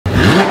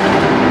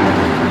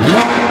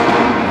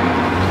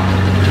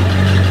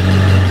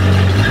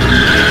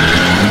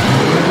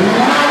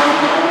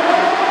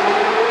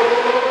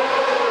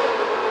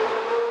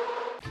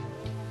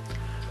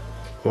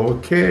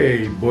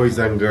Okay, boys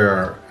and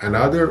girls,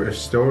 another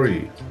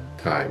story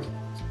time.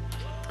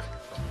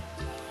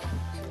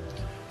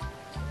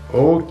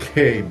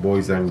 Okay,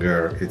 boys and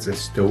girls, it's a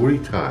story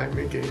time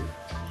again.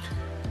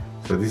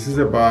 So this is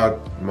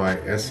about my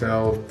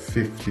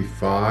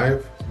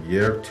SL55,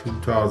 year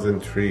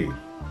 2003.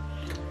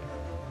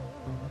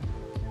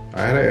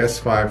 I had a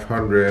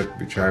S500,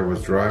 which I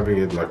was driving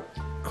it like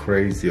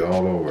crazy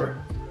all over.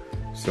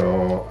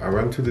 So I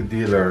went to the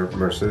dealer,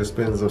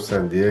 Mercedes-Benz of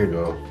San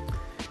Diego,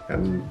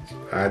 and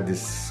I had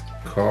this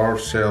car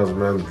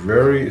salesman,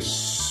 very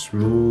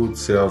smooth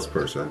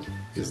salesperson.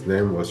 His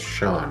name was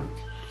Sean.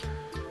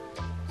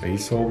 And he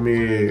sold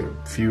me a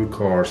few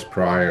cars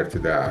prior to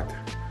that.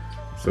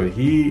 So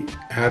he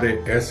had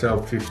a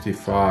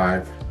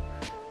SL55,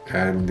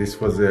 and this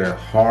was a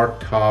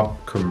hardtop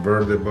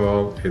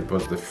convertible. It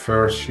was the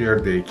first year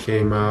they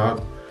came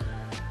out.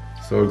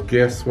 So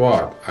guess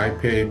what? I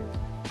paid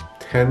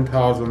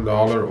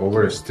 $10,000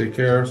 over a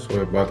sticker,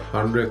 so about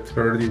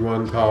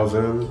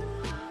 $131,000,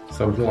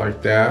 something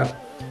like that.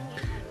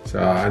 So,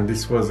 and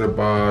this was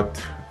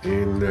about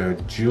in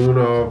June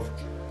of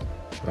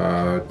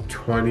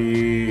it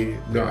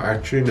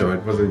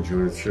wasn't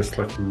June, it's just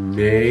like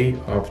May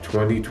of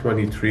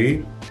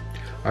 2023.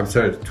 I'm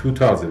sorry,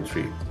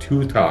 2003.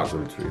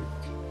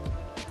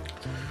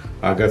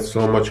 I got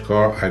so much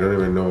car, I don't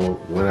even know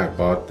when I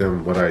bought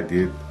them, what I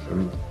did.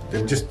 I'm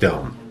just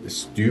dumb, as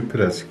stupid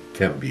as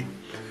can be.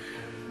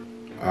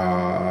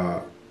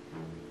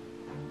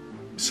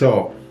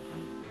 So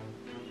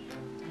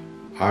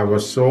I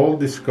was sold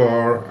this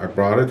car, I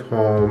brought it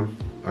home,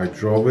 I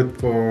drove it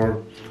for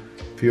a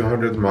few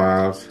hundred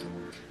miles.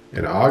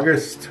 In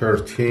August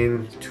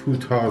 13,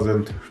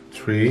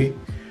 2003,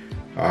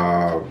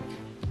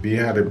 we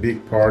had a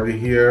big party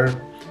here.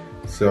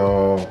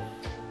 So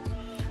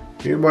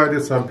we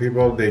invited some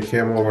people, they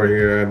came over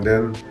here, and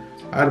then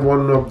I had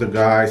one of the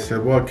guys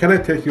said, well, can I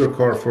take your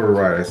car for a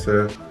ride? I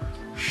said,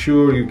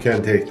 sure, you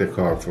can take the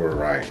car for a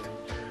ride.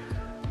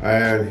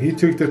 And he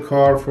took the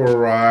car for a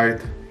ride.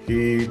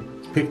 He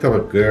picked up a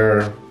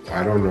girl,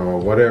 I don't know,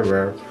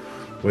 whatever.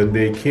 When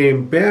they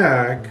came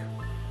back,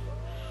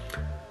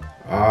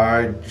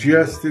 I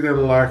just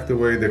didn't like the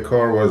way the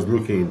car was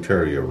looking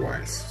interior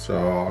wise.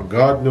 So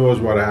God knows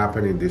what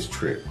happened in this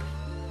trip.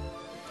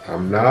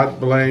 I'm not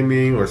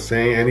blaming or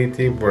saying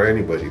anything for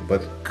anybody,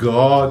 but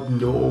God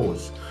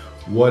knows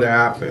what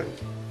happened.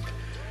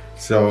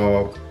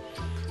 So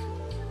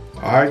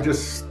I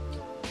just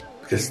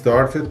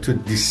started to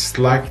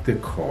dislike the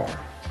car.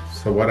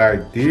 So what I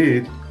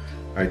did,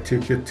 I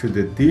took it to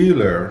the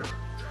dealer,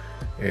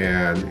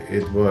 and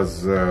it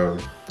was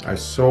I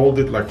sold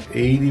it like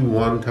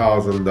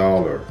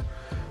 $81,000.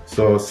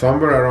 So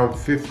somewhere around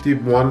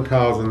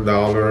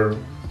 $51,000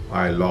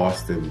 I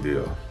lost in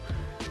deal.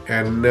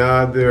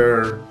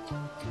 Another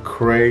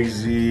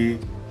crazy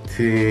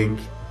thing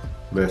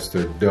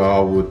Mr.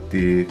 Dawood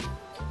did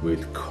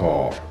with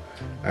car.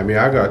 I mean,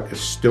 I got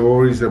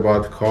stories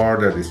about car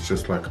that is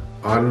just like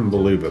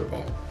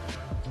unbelievable.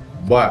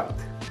 But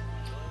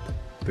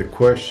the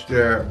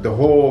question, the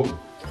whole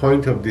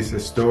point of this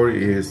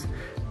story is,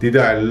 did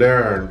I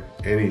learn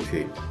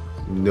anything?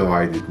 No,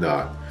 I did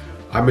not.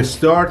 I'm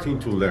starting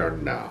to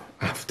learn now.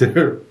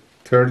 After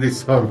 30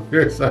 some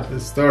years, I'm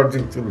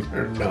starting to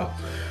learn now.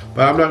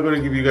 But I'm not going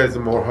to give you guys a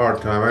more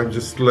hard time. I'm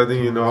just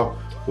letting you know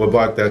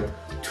about that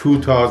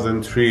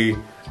 2003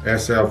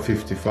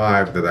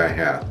 SL55 that I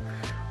had.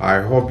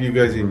 I hope you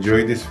guys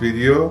enjoyed this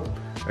video.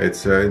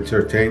 It's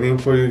entertaining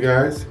for you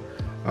guys.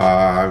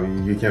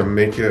 You can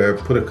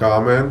put a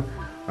comment.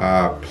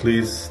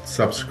 Please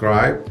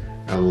subscribe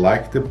and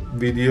like the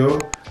video.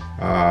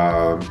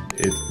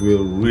 It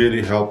will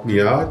really help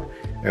me out,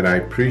 and I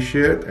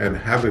appreciate it, and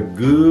have a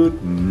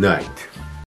good night.